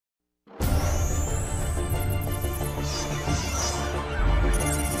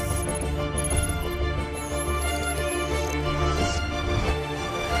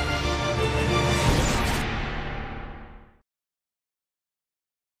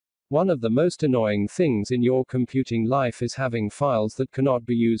One of the most annoying things in your computing life is having files that cannot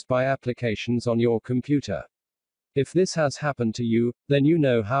be used by applications on your computer. If this has happened to you, then you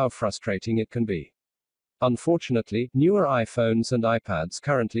know how frustrating it can be. Unfortunately, newer iPhones and iPads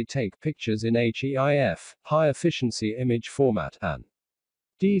currently take pictures in HEIF, high efficiency image format, and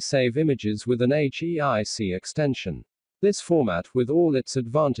save images with an HEIC extension. This format, with all its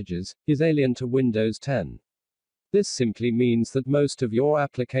advantages, is alien to Windows 10. This simply means that most of your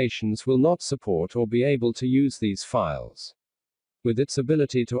applications will not support or be able to use these files. With its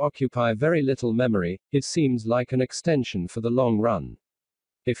ability to occupy very little memory, it seems like an extension for the long run.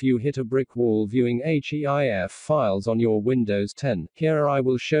 If you hit a brick wall viewing HEIF files on your Windows 10, here I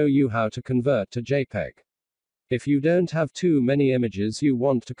will show you how to convert to JPEG. If you don't have too many images you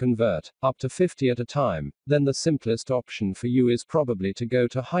want to convert, up to 50 at a time, then the simplest option for you is probably to go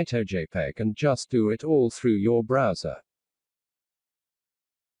to HEIC JPEG and just do it all through your browser.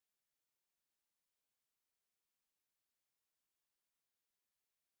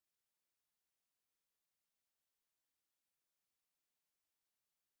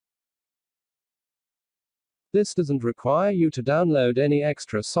 This doesn't require you to download any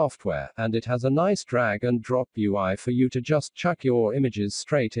extra software, and it has a nice drag and drop UI for you to just chuck your images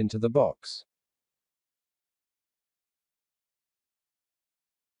straight into the box.